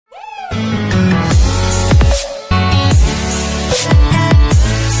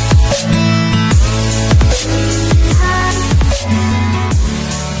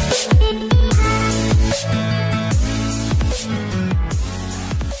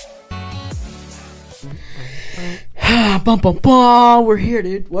Bum, bum, bum. We're here,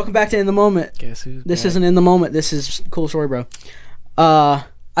 dude. Welcome back to In the Moment. Guess who's This back? isn't In the Moment. This is Cool Story, bro. I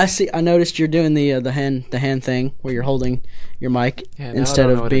noticed you're doing the hand thing where you're holding your mic instead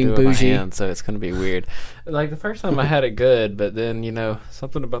of being bougie. Hand, so it's gonna be weird. Like the first time I had it good, but then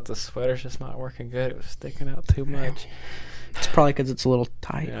something about the sweater's just not working good. It was sticking out too much. It's probably because it's a little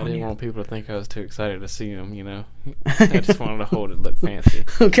tight. I didn't want people to think I was too excited to see them. I just wanted to hold it, look fancy.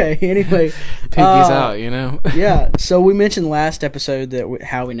 Okay. Anyway, Pookies out. Yeah. So we mentioned last episode that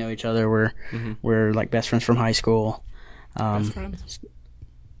how we know each other. We're like best friends from high school. Best friends.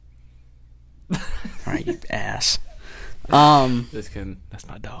 All right, you ass. That's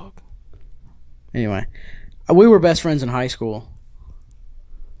my dog. Anyway, we were best friends in high school.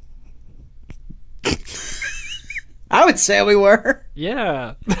 I would say we were.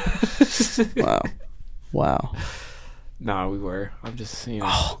 Yeah. Wow. No, we were. I'm just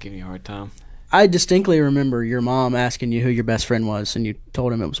giving you a hard time. I distinctly remember your mom asking you who your best friend was, and you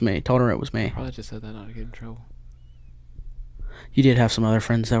told her it was me. Probably just said that not to get in trouble. You did have some other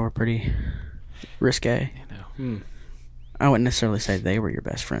friends that were pretty risque. I wouldn't necessarily say they were your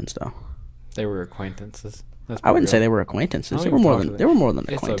best friends, though. They were acquaintances. I wouldn't say they were acquaintances. They were more than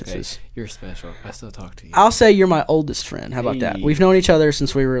It's acquaintances. Okay. You're special. I still talk to you. I'll say you're my oldest friend. How about that? We've known each other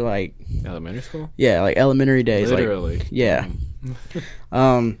since we were like elementary school. Yeah, like elementary days. Literally. Yeah.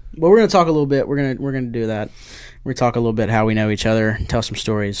 But we're gonna talk a little bit. We're gonna do that. We're gonna talk a little bit how we know each other. Tell some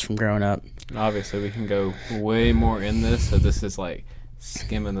stories from growing up. And obviously, we can go way more in this. So this is like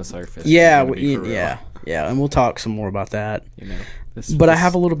skimming the surface. Yeah. And we'll talk some more about that. But I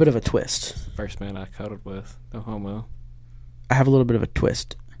have a little bit of a twist. First man I cuddled with, no homo. I have a little bit of a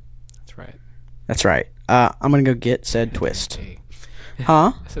twist. That's right. I'm going to go get said twist.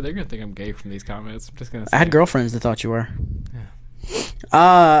 Huh? I said they're going to think I'm gay from these comments. I'm just going to say. I had girlfriends that thought you were.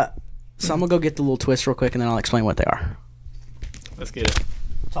 Yeah. So I'm going to go get the little twist real quick, and then I'll explain what they are. Let's get it.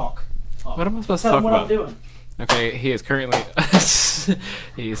 Talk. What am I supposed to talk about? What I'm doing. Okay, he is currently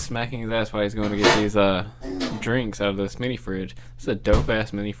he's smacking his ass while he's going to get these drinks out of this mini fridge. This is a dope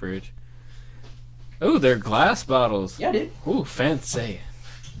ass mini fridge. Oh, they're glass bottles. Yeah, dude. Ooh, fancy.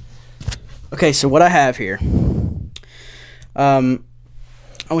 Okay, so what I have here. I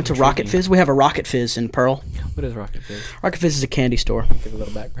went to Rocket Fizz. We have a Rocket Fizz in Pearl. What is Rocket Fizz? Rocket Fizz is a candy store. Give a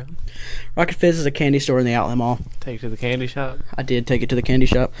little background. Rocket Fizz is a candy store in the outlet mall. Take it to the candy shop. I did take it to the candy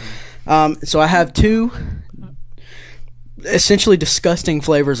shop. So I have two essentially disgusting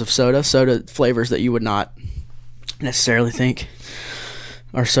flavors of soda flavors that you would not necessarily think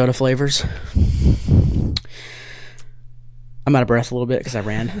are soda flavors. I'm out of breath a little bit because I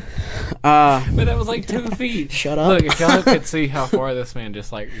ran. But that was like 2 feet. Shut up. Look, if y'all could see how far this man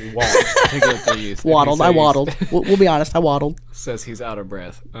just like walked to get these. Waddled. I waddled. We'll be honest. I waddled. Says he's out of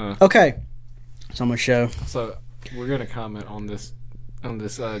breath. Okay. So I'm going to show. So we're going to comment on this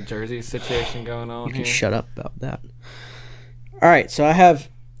jersey situation going on. You can here. shut up about that. All right. So I have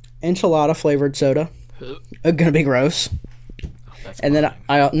enchilada flavored soda. Gonna be gross. And then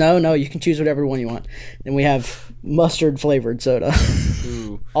no, you can choose whatever one you want. Then we have mustard flavored soda.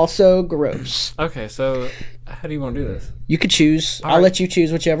 Ooh. Also gross. Okay, so how do you want to do this? You could choose. I'll let you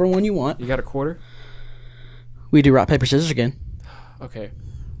choose whichever one you want. You got a quarter? We do rock, paper, scissors again. Okay.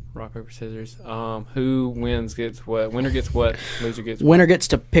 Rock, paper, scissors. Who wins gets what? Winner gets what? Loser gets what? Winner gets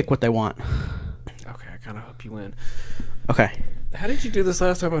to pick what they want. Okay, I kind of hope you win. Okay. How did you do this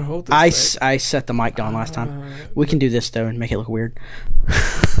last time and hold this? I set the mic down last time. We can do this, though, and make it look weird.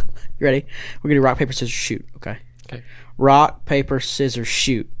 You ready? We're going to do rock, paper, scissors, shoot. Okay. Rock, paper, scissors,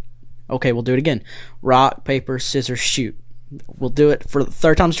 shoot. Okay, we'll do it again. Rock, paper, scissors, shoot. We'll do it for the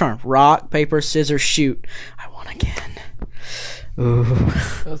third time's charm. Rock, paper, scissors, shoot. I won again. Ooh.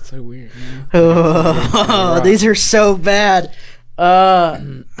 That's so weird. Oh, these are so bad.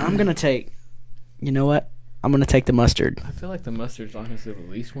 I'm going to take... You know what? I'm going to take the mustard. I feel like the mustard's honestly the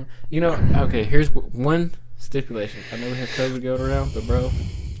least one. Okay, here's one stipulation. I know we have COVID going around, but bro,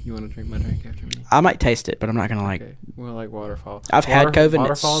 you want to drink my drink after me? I might taste it, but I'm not going to like... Okay, we'll like Waterfall. I've had COVID and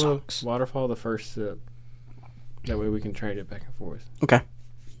it sucks. Waterfall the first sip. That way we can trade it back and forth. Okay.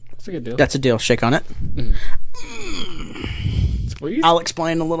 That's a good deal. That's a deal. Shake on it. Squeeze? I'll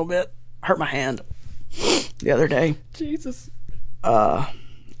explain a little bit. Hurt my hand the other day. Jesus.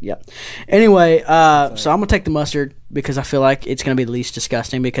 Yep. Anyway, so I'm going to take the mustard because I feel like it's going to be the least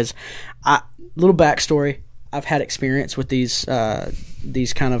disgusting because little backstory, I've had experience with these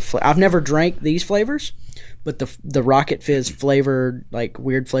kind of I've never drank these flavors, but the Rocket Fizz flavored, like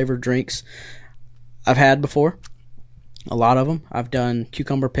weird flavored drinks I've had before. A lot of them. I've done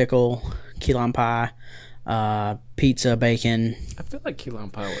cucumber pickle, key lime pie, pizza, bacon, I feel like key lime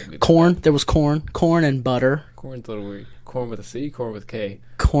pie would be corn. There was corn and butter. Corn's a little weird. Corn with a C, corn with K.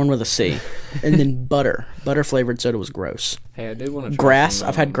 Corn with a C, and then butter. Butter flavored soda was gross. Hey, I did want to try Grass. some,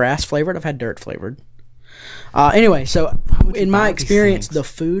 I've had grass flavored. I've had dirt flavored. Anyway, so in my experience, the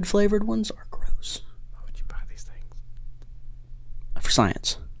food flavored ones are gross. Why would you buy these things? For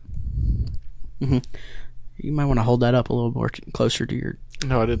science. Mm-hmm. You might want to hold that up a little more closer to your.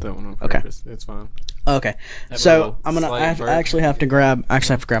 No, I did that one on purpose. It's fine. Okay, so I'm gonna. I actually have to grab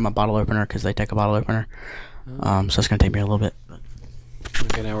my bottle opener because they take a bottle opener. So it's gonna take me a little bit.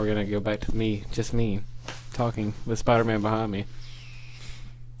 Okay, now we're gonna go back to me, just me, talking with Spider-Man behind me.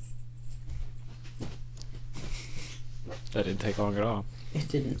 That didn't take long at all. It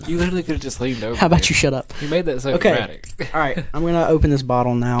didn't. You literally could have just leaned over. How about you shut up? You made that so okay. dramatic. All right, I'm gonna open this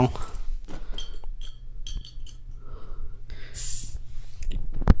bottle now.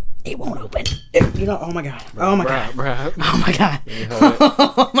 It won't open. Oh my god. Oh my god. Oh my god.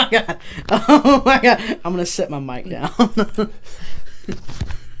 Oh my god. Oh my god. I'm gonna set my mic down.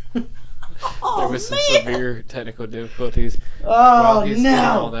 There was some severe technical difficulties. Oh, while he's getting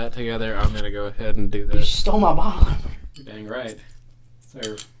all that together, I'm gonna go ahead and do this. You stole my bottle. You're dang right.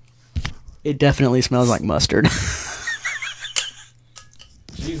 So, it definitely smells like mustard.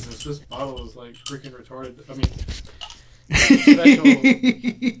 Jesus, this bottle is like freaking retarded. I mean, special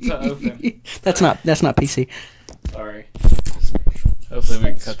to open. That's not PC. Sorry. Hopefully we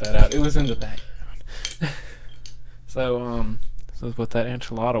can cut that out. It was in the background. So this is what that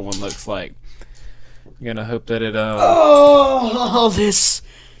enchilada one looks like. I'm gonna hope that it Oh, this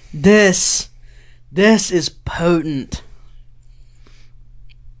is potent.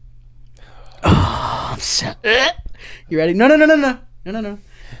 Oh, I'm so. You ready? No.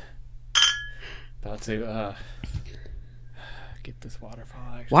 About to get this waterfall.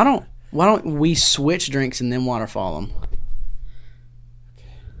 Actually, Why don't we switch drinks and then waterfall them? Okay,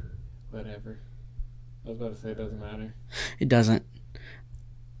 whatever. I was about to say it doesn't matter. It doesn't.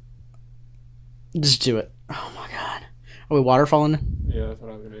 Just do it. Oh my god. Are we waterfalling? Yeah, that's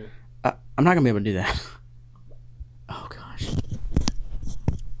what I was gonna do. I'm not gonna be able to do that. Oh gosh.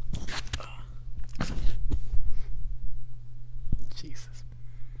 Jesus.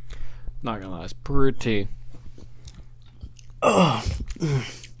 Not gonna lie, it's pretty. Oh.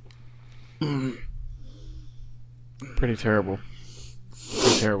 Pretty terrible.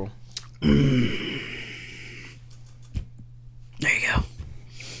 Pretty terrible. There you go.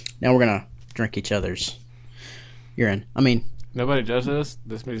 Now we're gonna drink each other's urine. I mean, nobody does this.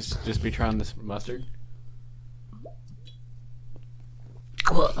 This means just be trying this mustard.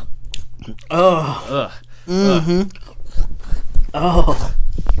 Oh. Ugh. Mm-hmm. Oh.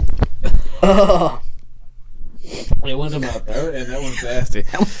 Oh. It went in my throat, and that one's nasty.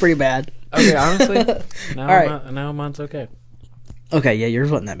 That was pretty bad. Okay, honestly, now, all right. Now mine's okay. Okay, yeah,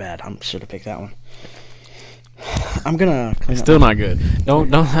 yours wasn't that bad. I should have picked that one. I'm gonna clean It's still not good. Don't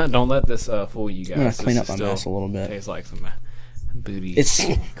let this fool you guys. I'm gonna clean up my mess a little bit. Tastes like some booty.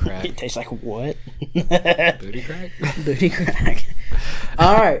 Crack. It tastes like what? Booty crack. Booty crack.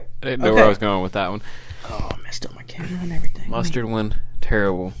 All right. I didn't know where I was going with that one. Oh, I messed up my camera and everything. Mustard one,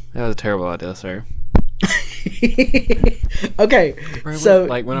 terrible. That was a terrible idea, sir. Okay, so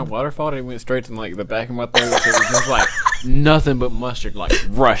like when I waterfalled, it went straight to like the back of my throat. So it was just like nothing but mustard, like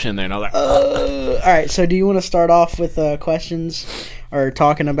rush in there, and I was like, all right. So do you want to start off with questions or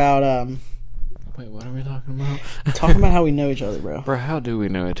talking about? Wait, what are we talking about? Talking about how we know each other, bro. Bro, how do we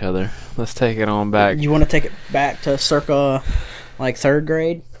know each other? Let's take it on back. You want to take it back to circa like third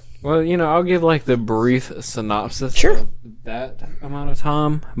grade? Well, I'll give like the brief synopsis. Sure. Of that amount of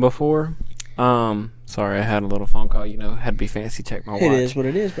time before. Sorry, I had a little phone call. Had to be fancy, check my watch. It is what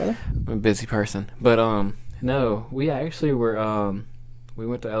it is, brother. I'm a busy person. But, no, we actually were, we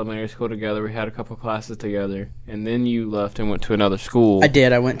went to elementary school together. We had a couple classes together. And then you left and went to another school. I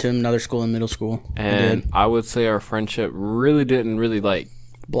did. I went to another school in middle school. And I would say our friendship didn't really, like...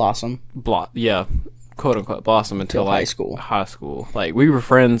 Blossom. Yeah, quote-unquote blossom until like, high school. Like, we were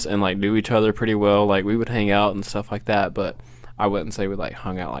friends and, like, knew each other pretty well. Like, we would hang out and stuff like that, but... I wouldn't say we like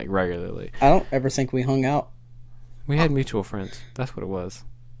hung out like regularly. I don't ever think we hung out. We had mutual friends. That's what it was.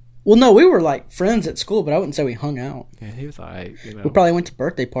 Well, no, we were like friends at school, but I wouldn't say we hung out. Yeah, he was alright. We probably went to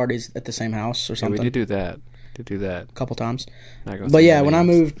birthday parties at the same house or something. Yeah, we did do that. A couple times. But yeah, when I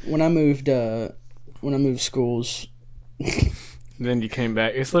moved schools. Then you came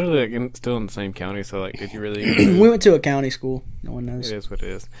back. It's literally like still in the same county. So like, did you really? We went to a county school. No one knows. It is what it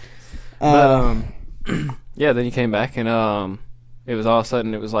is. But yeah, then you came back and It was all of a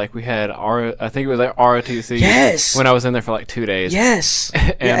sudden, it was like we had I think it was like ROTC. Yes. When I was in there for like 2 days. Yes.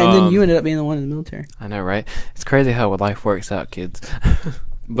 and then you ended up being the one in the military. I know, right? It's crazy how life works out, kids.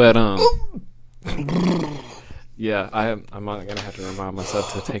 But yeah, I'm not gonna have to remind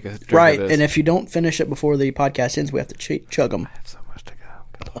myself to take a drink right. of this. And if you don't finish it before the podcast ends, we have to chug them. I have so much to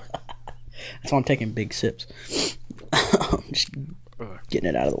go. That's why I'm taking big sips. Just getting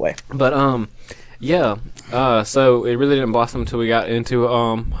it out of the way. But yeah. So it really didn't blossom until we got into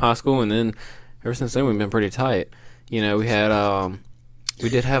high school, and then ever since then we've been pretty tight. You know, we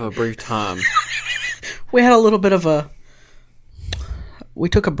did have a brief time. We had a little bit of we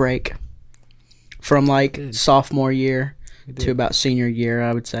took a break from like sophomore year to about senior year,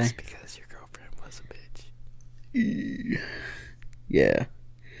 I would say. It's because your girlfriend was a bitch. Yeah.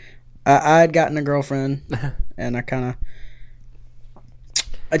 I had gotten a girlfriend, and I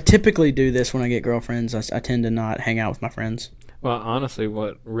typically do this when I get girlfriends. I tend to not hang out with my friends. Well, honestly,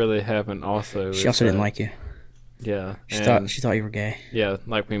 what really happened also She also didn't like you. Yeah. She thought you were gay. Yeah,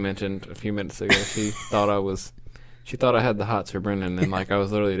 like we mentioned a few minutes ago, she thought I had the hots for Brendan, and like I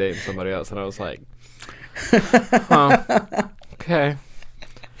was literally dating somebody else, and I was like, okay.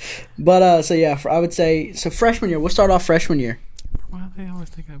 But so yeah, I would say freshman year. We'll start off freshman year. Why do they always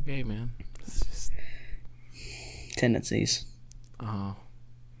think I'm gay, man? It's just tendencies. Oh,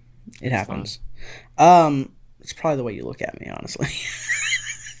 it happens. It's probably the way you look at me, honestly.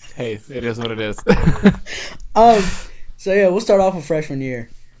 Hey, it is what it is. So yeah, we'll start off with freshman year.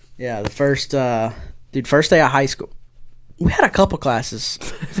 Yeah, the first day of high school. We had a couple classes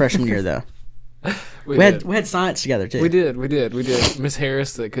freshman year though. We had science together too. We did. Miss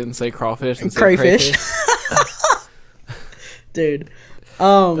Harris that couldn't say crawfish and crayfish. Dude.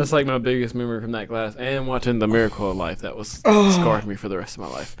 That's like my biggest memory from that class, and watching The Miracle of Life. That was scarred me for the rest of my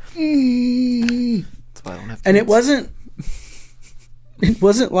life. That's why I don't have kids. And it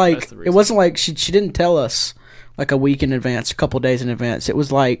wasn't like she didn't tell us like a week in advance, a couple days in advance. It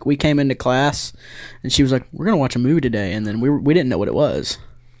was like we came into class and she was like, "We're gonna watch a movie today," and then we didn't know what it was,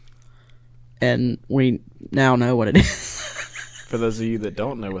 and we now know what it is. For those of you that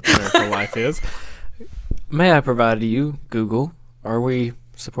don't know what The Miracle of Life is, may I provide to you Google? Are we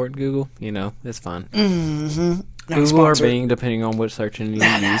supporting Google? You know, it's fine. Mm-hmm. Google or Bing, depending on which search engine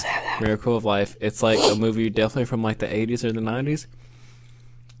you use. Miracle of Life. It's like a movie definitely from like the 80s or the 90s.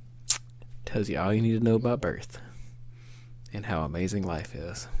 Tells you all you need to know about birth and how amazing life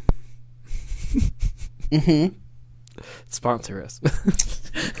is. Mm-hmm. Sponsor us.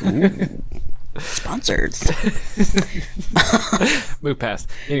 Sponsored. Move past.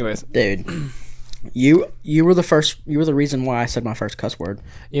 Anyways, dude. You were the reason why I said my first cuss word.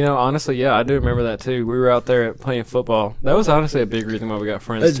 You know, honestly, yeah, I do remember that too. We were out there playing football. That was honestly a big reason why we got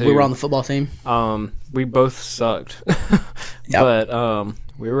friends too. We were on the football team. We both sucked. Yep. But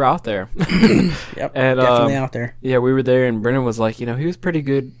we were out there. Yep. And definitely out there. Yeah, we were there, and Brendan was like, he was a pretty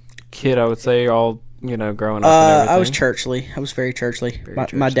good kid, I would say, all growing up and everything. I was churchly. I was very churchly.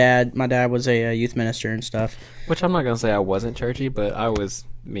 My dad was a youth minister and stuff. Which I'm not gonna say I wasn't churchy, but I was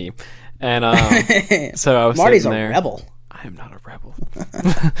me. And so I was Marty's sitting there. A rebel. I am not a rebel.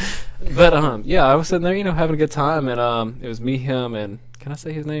 But yeah, I was sitting there, having a good time, and it was me, him, and can I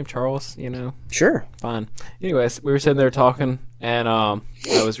say his name, Charles? Sure. Fine. Anyways, we were sitting there talking, and I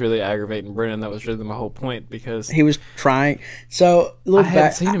was really aggravating Brennan. That was really my whole point because he was trying. So I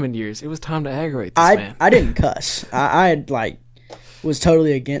hadn't seen him in years. It was time to aggravate this man. I didn't cuss. I had was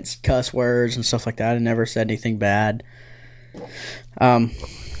totally against cuss words and stuff like that. I never said anything bad.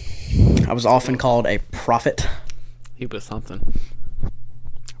 I was often called a prophet. He was something.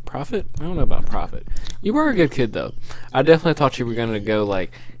 Prophet? I don't know about prophet. You were a good kid, though. I definitely thought you were going to go,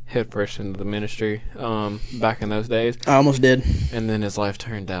 head first into the ministry back in those days. I almost did. And then his life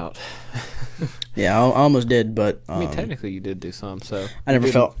turned out. Yeah, I almost did, but... I mean, technically you did do some, so... I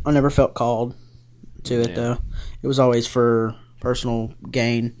never felt called to it, though. It was always for personal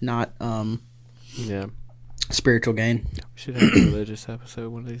gain, not... yeah. Spiritual gain. We should have a religious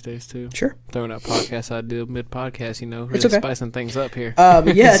episode one of these days too. Sure. Throwing out podcast ideas mid-podcast, really spicing things up here.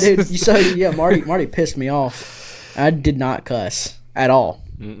 But yeah, dude. Marty pissed me off. I did not cuss at all.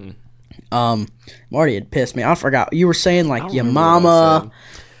 Mm-mm. Marty had pissed me. I forgot. You were saying your mama.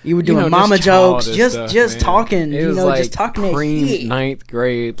 You were doing mama jokes, just talking, it was just talking. Pre ninth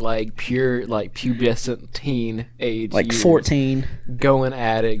grade, pure, pubescent teen age, 14, going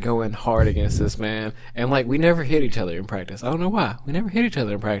at it, going hard against this man, and we never hit each other in practice. I don't know why we never hit each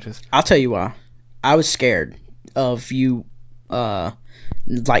other in practice. I'll tell you why. I was scared of you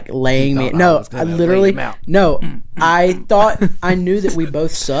like laying me. No, I literally no. I thought I knew that we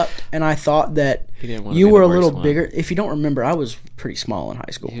both sucked, and I thought that you were a little bigger. If you don't remember, I was pretty small in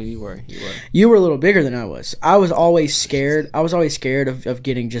high school. Yeah, you were. You were a little bigger than I was. I was always scared. I was always scared of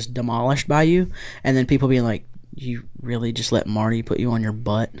getting just demolished by you, and then people being like, "You really just let Marty put you on your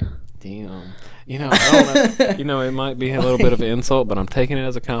butt?" Damn. You know, I don't know, it might be a little bit of an insult, but I'm taking it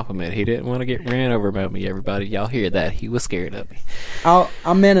as a compliment. He didn't want to get ran over by me, everybody. Y'all hear that? He was scared of me.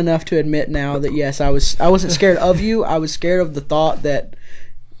 I'm man enough to admit now that yes, I wasn't scared of you. I was scared of the thought that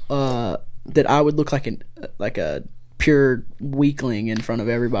that I would look like a pure weakling in front of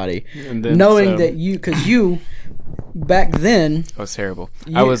everybody, and then, knowing that because you back then I was terrible.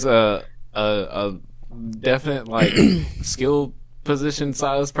 I was a definite like skill position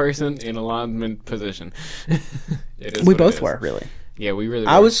size person in a lineman position. We both were, really. Yeah, we really were.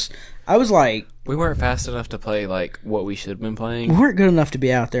 I was like, we weren't fast enough to play like what we should have been playing. We weren't good enough to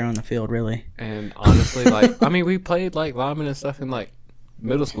be out there on the field, really. And honestly, like, I mean, we played like linemen and stuff in like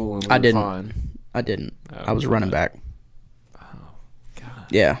middle school, and we were fine. I didn't. I was running back. Oh God.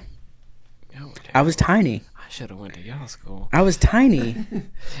 Yeah. I was tiny. I should have went to y'all school. I was tiny.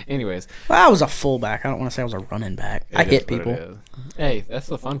 Anyways. Well, I was a fullback. I don't want to say I was a running back. I hit people. Hey, that's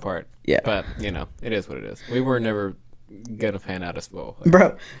the fun part. Yeah. But, you know, it is what it is. We were never going to pan out as well.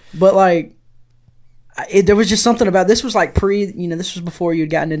 Bro, but like, there was just something about, this was like this was before you'd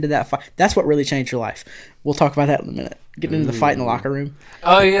gotten into that fight. That's what really changed your life. We'll talk about that in a minute. Getting into the fight in the locker room.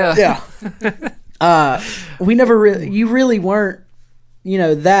 Oh, yeah. Yeah. We never really, you really weren't,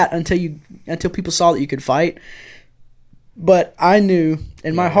 that until people saw that you could fight. But I knew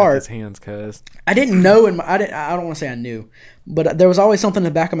in my heart, his hands, cuz I didn't know I don't want to say I knew, but there was always something in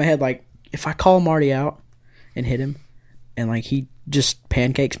the back of my head, like if I call Marty out and hit him, and like he just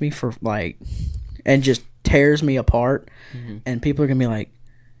pancakes me for like, and just tears me apart, and people are gonna be like,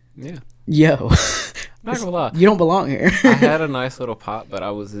 yeah, yo, not gonna lie, you don't belong here. I had a nice little pop, but I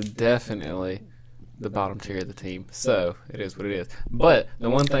was definitely the bottom tier of the team, so it is what it is. But the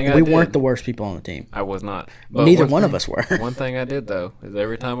one thing we weren't the worst people on the team. I was not. But neither one of us were. One thing I did though is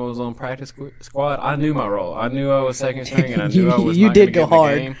every time I was on practice squad, I knew my role. I knew I was second string, and I knew I was. You not did go get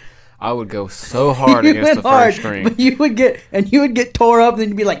hard. The game. I would go so hard against the first string. But you would get tore up, and then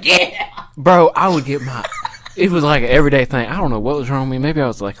you'd be like, yeah, bro. I would get my. It was like an everyday thing. I don't know what was wrong with me. Maybe I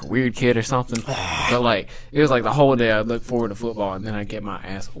was like a weird kid or something. But like it was like the whole day I'd look forward to football, and then I'd get my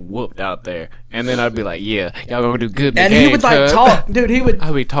ass whooped out there, and then I'd be like, "Yeah, y'all gonna do good." And he would like talk, dude.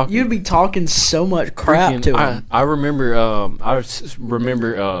 I'd be talking. You'd be talking so much crap to him. I remember. I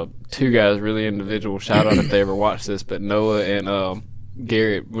remember two guys really individual. Shout out if they ever watched this, but Noah and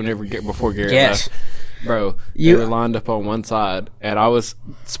Garrett. Before Garrett left, bro, they were lined up on one side, and I was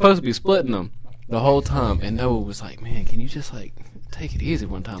supposed to be splitting them the whole time, and Noah was like, "Man, can you just like take it easy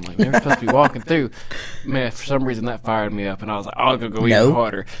one time? Like, we're supposed to be walking through." Man, for some reason that fired me up, and I was like, "I'll go even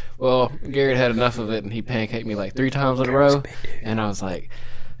harder." Well, Garrett had enough of it, and he pancaked me like 3 times in a row, and I was like,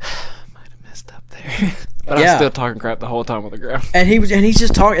 "Might have messed up there," but I was still talking crap the whole time on the ground. And he's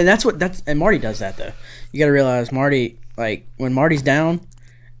just talking, and and Marty does that though. You got to realize Marty, like when Marty's down,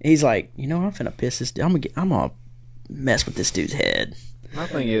 he's like, I'm finna piss this dude. I'm gonna mess with this dude's head. My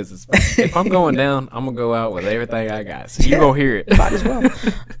thing is if I'm going down, I'm going to go out with everything I got. So you going to hear it. Might as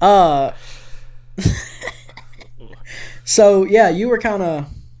well. So, yeah, you were kind of...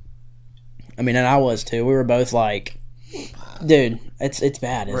 I mean, and I was, too. We were both like, dude, it's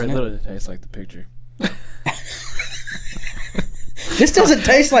bad, isn't it? It literally tastes like the picture. This doesn't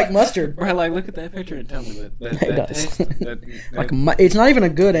taste like mustard. Right, like, look at that picture and tell me that taste. It's not even a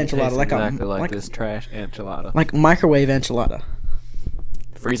good enchilada. Exactly like this trash enchilada. Like microwave enchilada.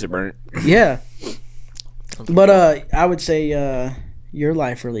 Freezer burnt. Yeah. But I would say your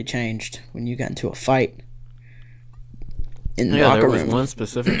life really changed when you got into a fight in the locker room. There was one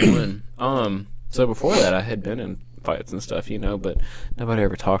specific one. So before that, I had been in fights and stuff, but nobody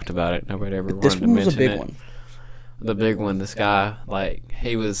ever talked about it. Nobody ever wanted to mention it. This one was a big one. The big one. This guy, like,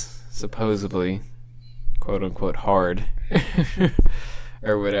 he was supposedly, quote unquote, hard,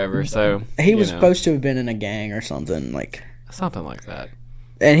 or whatever. So he was supposed to have been in a gang or something like that.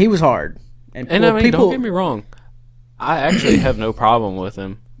 And he was hard. And I mean, don't get me wrong. I actually have no problem with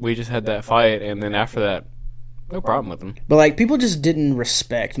him. We just had that fight, and then after that, no problem with him. But, like, people just didn't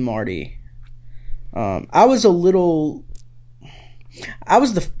respect Marty. I was a little... You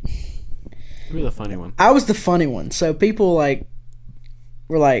were the funny one. I was the funny one. So people, like,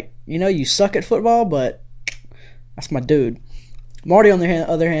 were like, you suck at football, but that's my dude. Marty, on the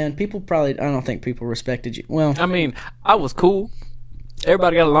other hand, people probably... I don't think people respected you. Well... I mean, I was cool.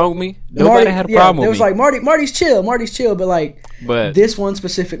 Everybody got along with me. Nobody had a problem with me. It was like, Marty's chill. But this one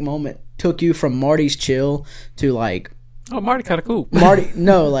specific moment took you from Marty's chill to like... Oh, Marty kind of cool. Marty,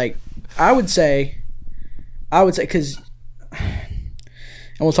 no, like, I would say, because...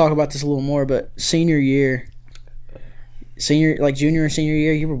 And we'll talk about this a little more, but junior and senior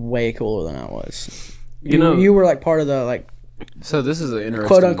year, you were way cooler than I was. You were like part of the, like... So this is an interesting...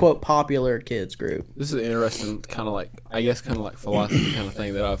 quote-unquote popular kids group. This is an interesting kind of like philosophy kind of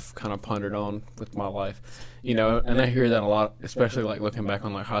thing that I've kind of pondered on with my life. And I hear that a lot, especially like looking back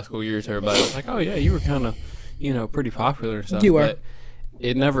on like high school years. Everybody was like, oh yeah, you were kind of, pretty popular and stuff. You were. But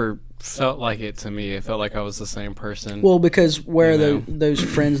it never felt like it to me. It felt like I was the same person. Well, because where are those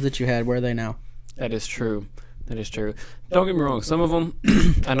friends that you had, where are they now? That is true. Don't get me wrong. Some of them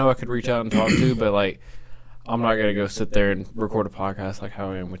I know I could reach out and talk to, but like, I'm not going to go sit there and record a podcast like how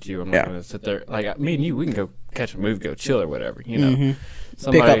I am with you. I'm not going to sit there. Like, me and you, we can go catch a movie, go chill or whatever,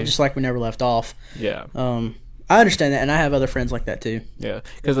 Mm-hmm. Pick up just like we never left off. Yeah. I understand that, and I have other friends like that too. Yeah.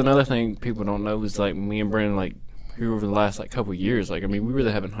 Because another thing people don't know is, like, me and Brandon, like, over the last, like, couple of years, like, I mean, we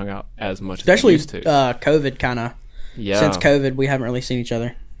really haven't hung out as much as we used to. COVID kind of. Yeah. Since COVID, we haven't really seen each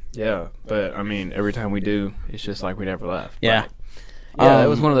other. Yeah. But, I mean, every time we do, it's just like we never left. Yeah. Yeah, it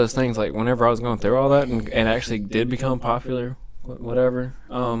was one of those things, like, whenever I was going through all that and actually did become popular, whatever,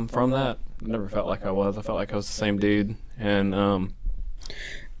 from that, I never felt like I was. I felt like I was the same dude. And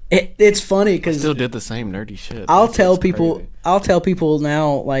it's funny because... still did the same nerdy shit. I'll tell people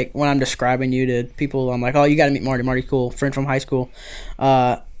now, like, when I'm describing you to people, I'm like, oh, you got to meet Marty. Marty's cool. Friend from high school.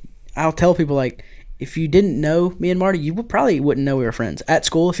 I'll tell people, like, if you didn't know me and Marty, you probably wouldn't know we were friends. At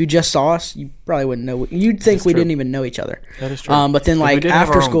school, if you just saw us, you probably wouldn't know. You'd think we didn't even know each other. That is true. But then, like,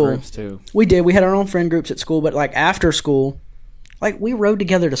 after school, we did. We had our own friend groups at school, but, like, after school, like, we rode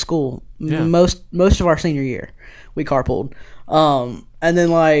together to school most of our senior year. We carpooled. And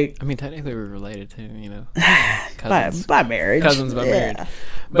then, like... I mean, technically we're related, too, Cousins. By marriage. Cousins by marriage.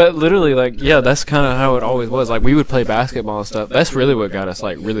 But literally, like, that's kind of how it always was. Like, we would play basketball and stuff. That's really what got us,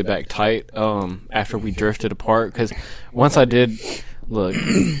 like, really back tight after we drifted apart. Because once I did... Look,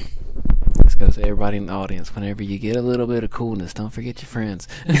 let's go to everybody in the audience. Whenever you get a little bit of coolness, don't forget your friends.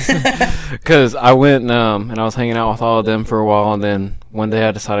 Because I went and I was hanging out with all of them for a while. And then one day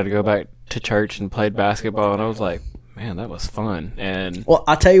I decided to go back to church and played basketball. And I was like, man, that was fun. And well,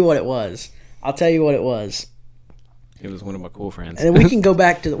 I'll tell you what it was. It was one of my cool friends. And we can go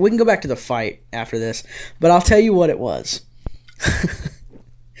back to the fight after this, but I'll tell you what it was.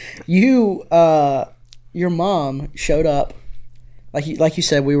 Your mom showed up, like you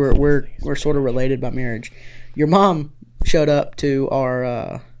said, we're sort of related by marriage. Your mom showed up to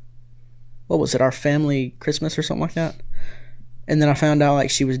our what was it, our family Christmas or something like that, and then I found out like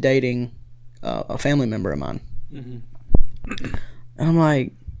she was dating a family member of mine, and I'm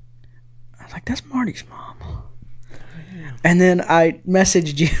like, that's Marty's mom. And then I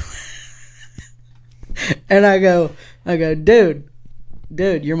messaged you, and I go, dude,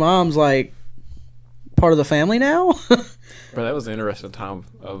 your mom's like part of the family now. Bro, that was an interesting time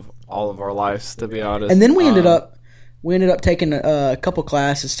of all of our lives, to be honest. And then we ended up taking a couple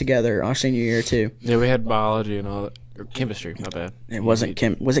classes together our senior year too. Yeah, we had biology and all that. Or chemistry, not bad. It wasn't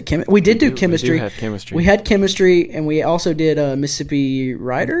chem. Was it chem? We did do chemistry. We do have chemistry. We had chemistry, and we also did Mississippi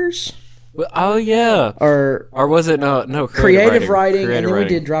Writers. Well, oh yeah, or was it no creative writing, and then we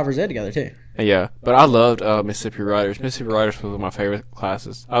did driver's ed together too. Yeah, but I loved Mississippi Writers. Mississippi Writers was one of my favorite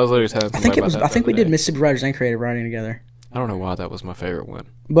classes. I was literally telling I think we did Mississippi Writers and creative writing together. I don't know why that was my favorite one.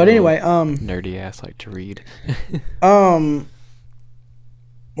 But anyway, nerdy ass like to read. What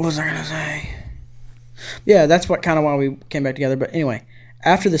was I gonna say? Yeah, that's what kind of why we came back together. But anyway,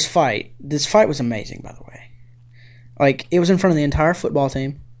 after this fight was amazing, by the way. Like, it was in front of the entire football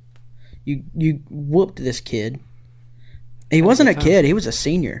team. You whooped this kid. He wasn't a kid. He was a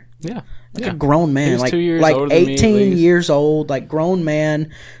senior. Yeah. Like a grown man. He was like 2 years like older than 18 years old. Like, grown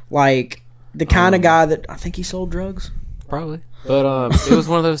man. Like, the kind of guy that... I think he sold drugs. Probably. But it was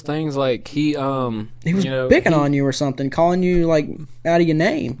one of those things, like, he was picking on you or something, calling you, like, out of your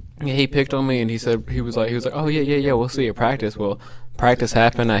name. Yeah, he picked on me, and he was like, oh, yeah, we'll see at practice. Well, practice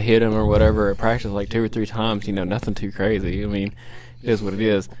happened, I hit him or whatever at practice like 2 or 3 times, nothing too crazy. I mean, it is what it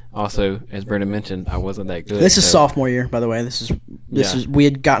is. Also, as Brendan mentioned, I wasn't that good. This is sophomore year, by the way. This is we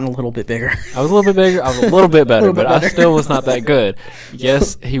had gotten a little bit bigger. I was a little bit bigger. I was a little bit better, but I still was not that good.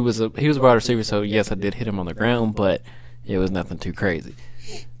 Yes, he was a wide receiver, so yes, I did hit him on the ground, but it was nothing too crazy.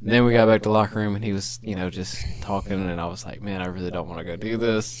 Then we got back to the locker room, and he was, just talking, and I was like, man, I really don't want to go do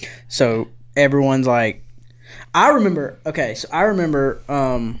this. So everyone's like, I remember,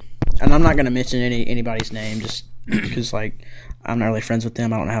 and I'm not going to mention anybody's name, just because like I'm not really friends with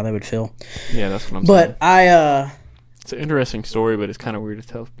them. I don't know how they would feel. Yeah, that's what I'm saying. But it's an interesting story, but it's kind of weird to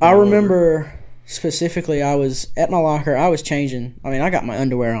tell. I remember specifically I was at my locker. I was changing. I mean, I got my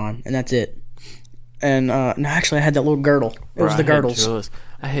underwear on, and that's it. And no, actually, I had that little girdle. It was the girdles.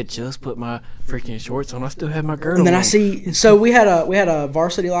 I had just put my freaking shorts on. I still had my girdle. And then on. I see. So we had a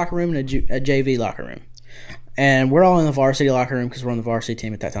varsity locker room and a JV locker room, and we're all in the varsity locker room because we're on the varsity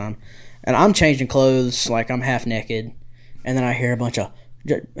team at that time. And I'm changing clothes, like I'm half naked, and then I hear a bunch of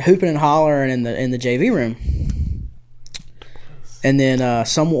hooping and hollering in the JV room. And then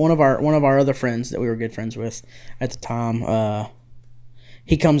one of our other friends that we were good friends with at the time,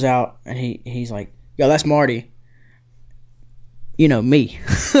 he comes out and he's like, "Yo, that's Marty. You know me.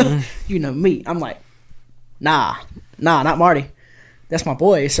 You know me." I'm like, nah, not Marty. That's my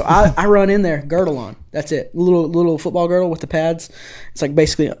boy. So I run in there, girdle on. That's it. Little football girdle with the pads. It's like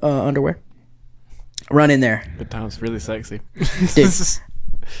basically underwear. Run in there. Good times, really sexy. Dude,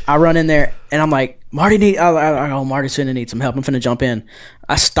 I run in there and I'm like, Marty Marty's finna need some help. I'm finna jump in.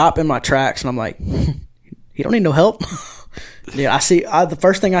 I stop in my tracks and I'm like, he don't need no help. Dude, the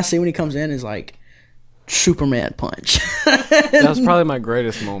first thing I see when he comes in is like Superman punch. That was probably my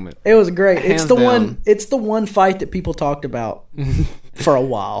greatest moment. It was great. Hands It's the one fight that people talked about for a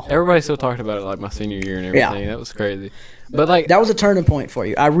while. Everybody still talked about it like my senior year and everything. Yeah. That was crazy. But like that was a turning point for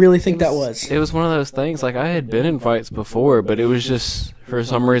you. I really think that was. It was one of those things. Like I had been in fights before, but it was just for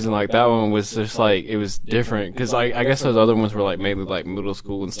some reason like that one was just like it was different because I guess those other ones were like mainly like middle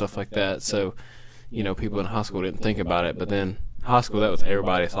school and stuff like that. So people in high school didn't think about it, but then high school that was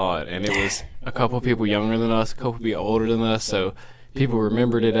everybody saw it, and it was a couple of people younger than us, a couple of people older than us. So people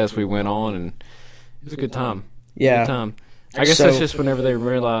remembered it as we went on, and it was a good time. Yeah. Good time. I guess that's just whenever they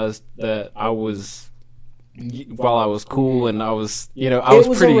realized that while I was cool and I was, I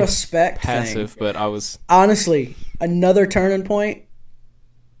was pretty a respect passive, thing. but I was honestly another turning point.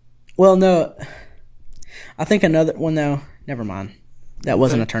 Well, no, I think another. Well, no, never mind. That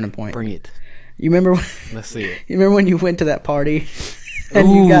wasn't a turning point. Bring it. You remember? Let's see it. You remember when you went to that party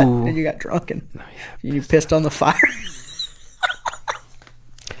and you got drunk and you pissed on the fire?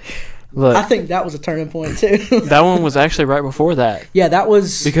 Look, I think that was a turning point too. That one was actually right before that. Yeah, that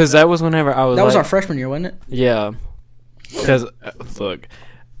was because that was whenever I was. That was our freshman year, wasn't it? Yeah, because look,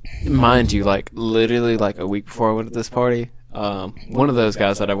 mind you, like literally like a week before I went to this party, one of those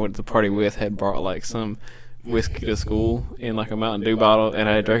guys that I went to the party with had brought like some whiskey to school in like a Mountain Dew bottle, and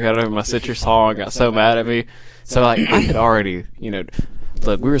I drank out of it. My sister saw and got so mad at me. So like I had already,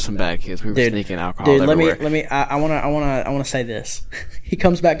 look, we were some bad kids. We were sneaking alcohol everywhere. Let me. I want to say this. He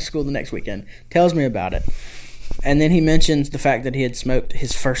comes back to school the next weekend, tells me about it, and then he mentions the fact that he had smoked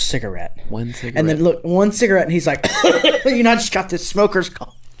his first cigarette. One cigarette. And then look, one cigarette, and he's like, I just got this smoker's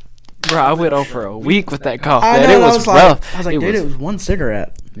cough. Bro, I went on for a week with that cough. I Man. know, It was rough. I was like, dude, it was one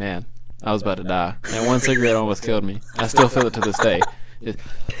cigarette. Man, I was about to die. That one cigarette almost killed me. I still feel it to this day.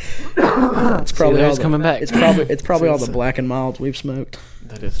 It's probably all coming back. It's probably all the Black and Milds we've smoked.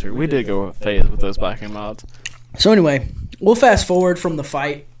 That is true. We did go a phase with those Black and Milds. So anyway, we'll fast forward from the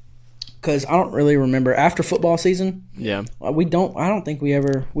fight because I don't really remember after football season. Yeah, I don't think we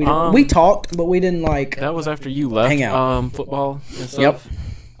ever we talked, but we didn't like. That was after you left. Hang out. Football and stuff. Yep.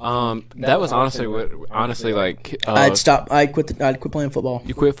 That was honestly like I'd stopped. I'd quit playing football.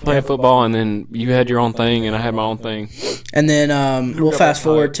 You quit playing football, and then you had your own thing, and I had my own thing. And then we'll fast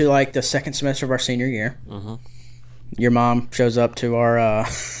forward to like the second semester of our senior year. Uh-huh. Your mom shows up to our.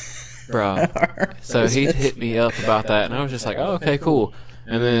 Bro, so he hit me up about that, and I was just like, "Oh, okay, cool."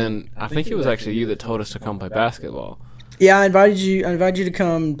 And then I think it was actually you that told us to come play basketball. Yeah, I invited you to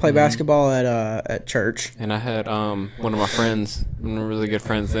come play basketball at church. And I had one of my friends, one of my really good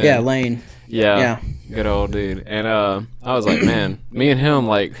friends then. Yeah, Lane. Yeah, good old dude. And I was like, man, me and him,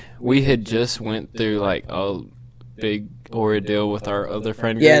 like, we had just went through like a big ordeal with our other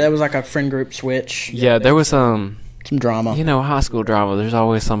friend group. Yeah, that was like a friend group switch. Yeah, there was some drama. High school drama. There's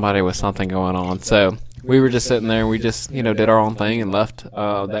always somebody with something going on. So we were just sitting there, and we just did our own thing and left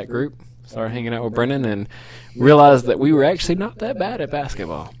that group. Started hanging out with Brendan and realized that we were actually not that bad at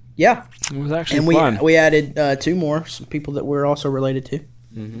basketball. Yeah, it was actually fun. We added two more, some people that we're also related to.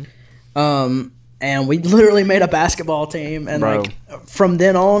 Mm-hmm. And we literally made a basketball team, and like from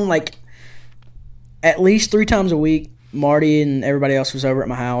then on, like at least 3 times a week, Marty and everybody else was over at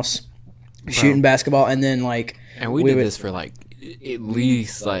my house shooting basketball, and then like we did this for like at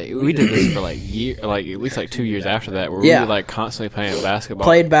least like we did this for like at least like 2 years after that, where we were like constantly playing basketball.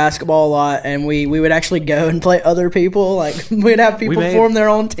 Played basketball a lot, and we would actually go and play other people. Like we'd have people form their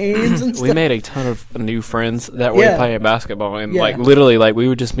own teams and stuff. We made a ton of new friends that way playing basketball, and like literally like we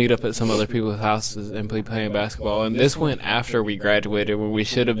would just meet up at some other people's houses and be playing basketball. And this went after we graduated, when we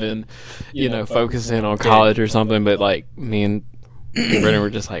should have been, focusing on college or something. But like me and Brennan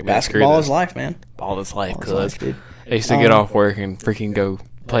were just like, man, basketball is life, man. Ball is life, cuz. I used to get off work and freaking go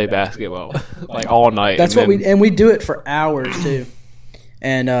play basketball like all night. That's what we do it for hours too.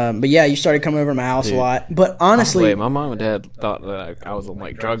 And but yeah, you started coming over to my house a lot. But honestly, my mom and dad thought that I was on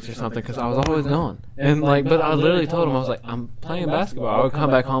like drugs or something because I was always gone. And like, but I literally told them, I was like, I'm playing basketball. I would come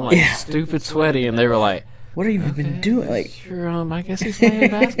back home like stupid sweaty, and they were like, what have you been doing? Like, sure, I guess he's playing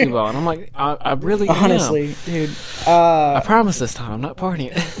basketball. And I'm like, I really honestly, dude. I promise this time I'm not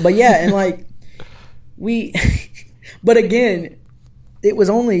partying. But yeah, and like but again, it was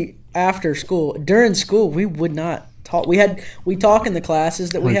only after school. During school, we would not talk. We talk in the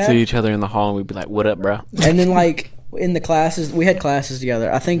classes that we had. We'd see each other in the hall, and we'd be like, "What up, bro?" And then like in the classes, we had classes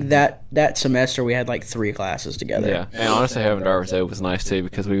together. I think that semester we had like 3 classes together. Yeah, and honestly, having driver's ed was nice too,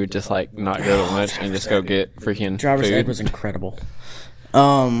 because we would just like not go to lunch and just go get freaking driver's food. ed was incredible.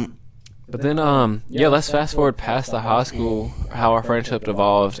 But then, let's fast forward past the high school, how our friendship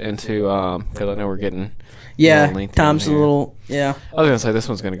evolved into, because I know we're getting time's a little, I was going to say, this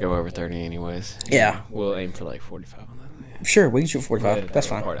one's going to go over 30 anyways. Yeah. We'll aim for like 45 on that. Sure, we can shoot 45. That's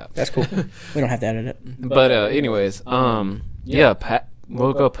fine. That's cool. We don't have to edit it. But anyways, we'll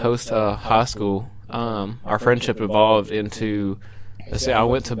go post high school. Our friendship evolved into... I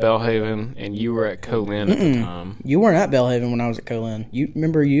went to Belhaven, and you were at Colin at the time. You weren't at Belhaven when I was at Colin. You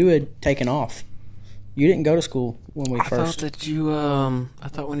remember you had taken off. You didn't go to school when we first. I thought that you. I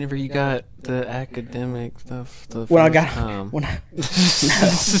thought whenever you got the academic stuff. Well,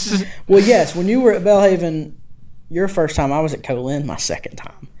 yes, when you were at Belhaven, your first time, I was at Colin my second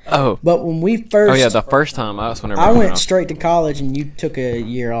time. Oh. But when we first... Oh, yeah, the first time, I was whenever I went straight to college, and you took a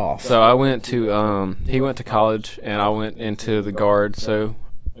year off. So I went to... he went to college, and I went into the Guard, so,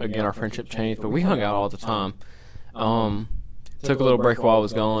 again, our friendship changed, but we hung out all the time. Took a little break while I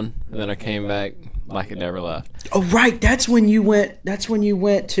was gone, and then I came back like it never left. Oh, right, that's when you went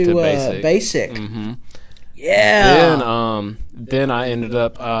to Basic. Mm-hmm. Yeah. Then I ended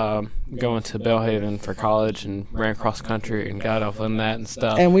up going to Belhaven for college and ran cross country and got off on that and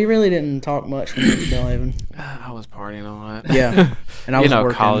stuff. And we really didn't talk much when we went to Belhaven. I was partying a lot. Yeah, and I was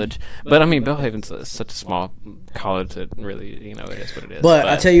working. College. But I mean, Belhaven's such a small college that really, it is what it is. But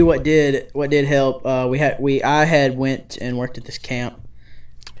I tell you what did help. I had went and worked at this camp.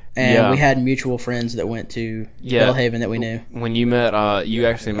 And we had mutual friends that went to Belhaven that we knew. When you met, you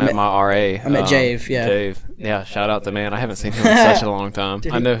actually met my RA. I met Jave, Jave. Yeah, shout out the man. I haven't seen him in such a long time.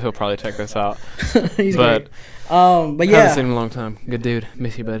 I know he'll probably check this out. He's great. But yeah. I haven't seen him in a long time. Good dude.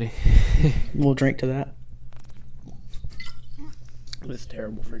 Miss you, buddy. We'll drink to that. This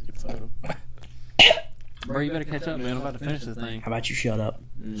terrible freaking soda. Bro, you better catch up, man. I'm about to finish this thing. How about you shut up?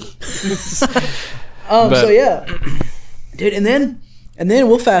 So yeah. Dude, and then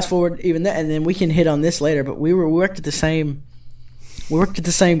we'll fast forward even that, and then we can hit on this later. But we worked at the same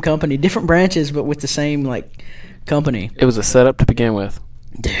company, different branches, but with the same like company. It was a setup to begin with.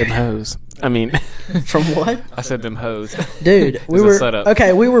 Dude. Them hoes. I mean, from what? I said them hoes. Dude, we were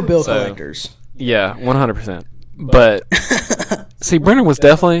bill collectors. Yeah, 100%. But see, Brennan was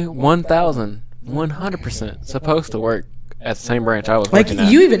definitely 1,100% supposed to work at the same branch I was working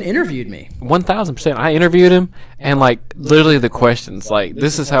at. You even interviewed me. 1,000%. I interviewed him, and like literally the questions, like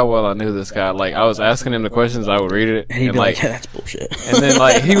this is how well I knew this guy. Like I was asking him the questions, I would read it, and he'd be like, "Yeah, that's bullshit." And then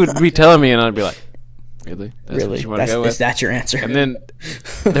like he would be telling me, and I'd be like, "Really? That's what you want to go with? Is that your answer?" And then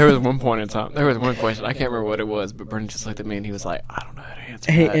there was one point in time, there was one question, I can't remember what it was, but Brendan just looked at me and he was like, "I don't know how to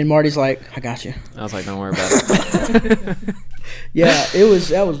answer that." And Marty's like, "I got you." I was like, "Don't worry about it." Yeah,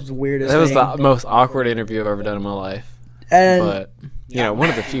 that was the weirdest. That was the most awkward interview I've ever done in my life. But one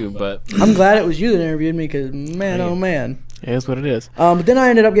of the few. But I'm glad it was you that interviewed me, because man, oh man, it is what it is. But then I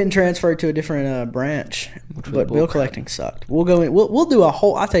ended up getting transferred to a different branch. But bill collecting sucked. We'll go in. We'll do a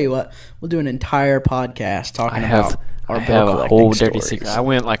whole. I'll tell you what. We'll do an entire podcast talking about our bill collecting whole stories. Dirty secret. I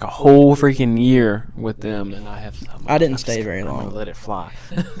went like a whole freaking year with them, and I didn't stay very long. I'm gonna let it fly.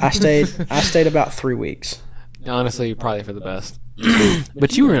 I stayed about 3 weeks. Honestly, probably for the best.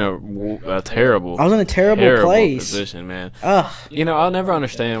 But you were in a terrible. I was in a terrible place. Position, man. Ugh. I'll never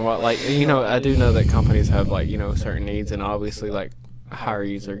understand what, like, I do know that companies have, like, certain needs, and obviously, like,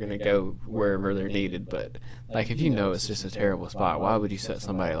 hirees are going to go wherever they're needed. But, like, if it's just a terrible spot, why would you set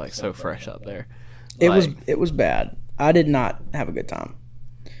somebody, like, so fresh up there? It was bad. I did not have a good time.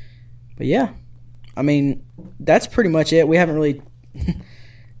 But yeah, I mean, that's pretty much it. We haven't really.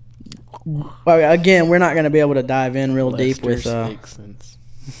 Well, again, we're not going to be able to dive in real deep with. Fixins.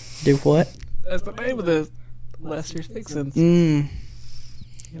 Do what? That's the name of the Lester's Fixins. Mm.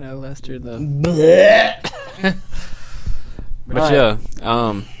 You know, Lester the. Blech. But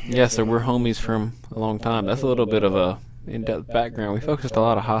yeah, so we're homies from a long time. That's a little bit of a in-depth background. We focused a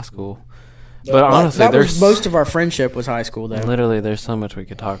lot of high school, but honestly, most of our friendship was high school, though. Literally, there's so much we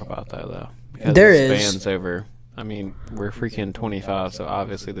could talk about that, though. Because there it is. spans over. I mean, we're freaking 25, so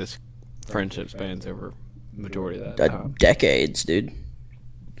obviously this friendship spans over majority of that time. Decades, dude.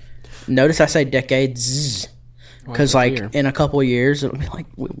 Notice I say decades, because like in a couple of years, it'll be like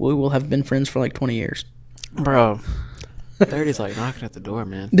we will have been friends for like 20 years, bro. 30's like knocking at the door,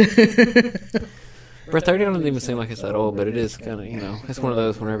 man. Bro, 30 doesn't even seem like it's that old, but it is kind of, it's one of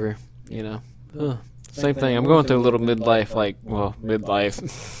those whenever, same thing. I'm going through a little midlife.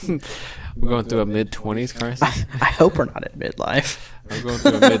 I'm going through a mid-20s crisis. I hope we're not at midlife. I'm going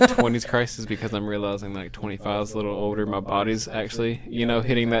through a mid-20s crisis because I'm realizing like 25 is a little older. My body's actually,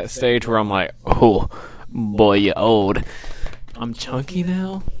 hitting that stage where I'm like, oh, boy, you're old. I'm chunky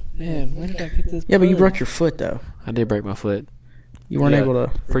now? Man, when did I get this? Yeah, but you broke your foot, though. I did break my foot. You weren't able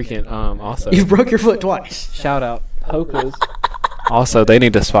to... Freaking, also... You broke your foot twice. Shout out, Hoka's. Also, they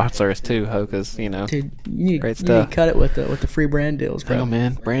need to sponsor us, too, Hoka's, Dude, you great need stuff. to cut it with the free brand deals, bro. Oh,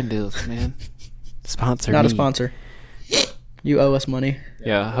 man, brand deals, man. Sponsor Not me. a sponsor. You owe us money.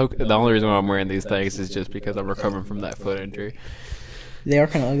 Yeah, the only reason why I'm wearing these things is just because I'm recovering from that foot injury. They are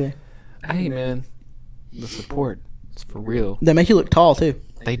kind of ugly. Hey, man, the support is for real. They make you look tall, too.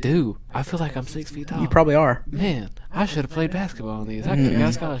 They do. I feel like I'm 6 feet tall. You probably are. Man, I should have played basketball on these. I could have got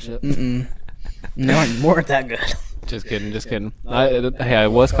a scholarship. No, you weren't that good. Just kidding. I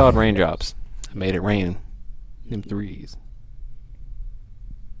was called Raindrops. I made it rain. Them threes.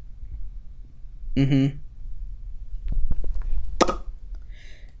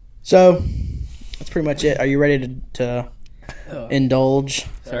 So, that's pretty much it. Are you ready to indulge?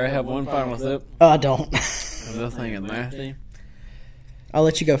 Sorry, I have one final sip. I don't. This thing is nasty. I'll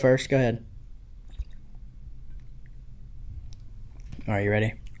let you go first. Go ahead. Are you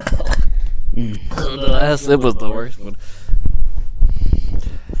ready? The last sip was the worst one.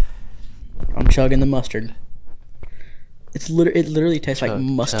 I'm chugging the mustard. It literally tastes like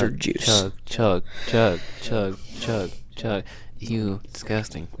mustard juice. Chug. Ew,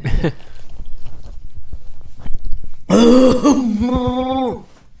 disgusting.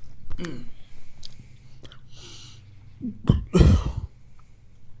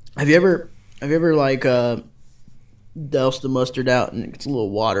 Have you ever like doused the mustard out and it's a little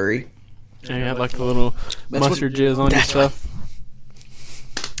watery? And you had like a little mustard jizz on your stuff.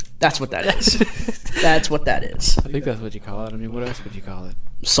 That's what that is. That's what that is. I think that's what you call it. I mean, what else would you call it?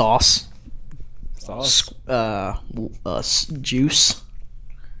 Sauce. Sauce? Juice.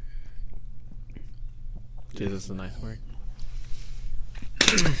 Jizz is a nice word.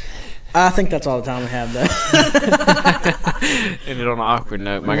 I think that's all the time we have, though. Ended on an awkward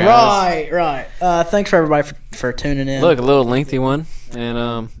note, my guys. Right. Thanks for everybody for tuning in. Look, a little lengthy one,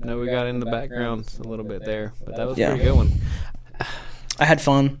 and no, we got in the background a little bit there, but that was a pretty good one. I had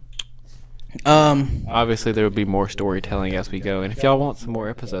fun. Obviously, there will be more storytelling as we go, and if y'all want some more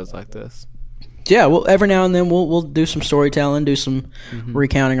episodes like this, yeah, well, every now and then we'll do some storytelling, do some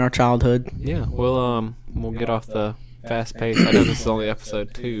recounting our childhood. Yeah, we'll get off the fast pace. I know this is only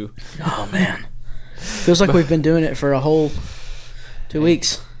episode 2. Oh man, feels like we've been doing it for a whole 2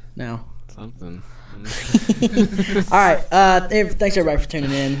 weeks now. Something. All right, thanks everybody for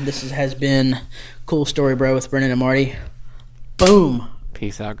tuning in. This has been Cool Story Bro with Brennan and Marty. Boom.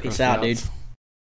 Peace out, dude.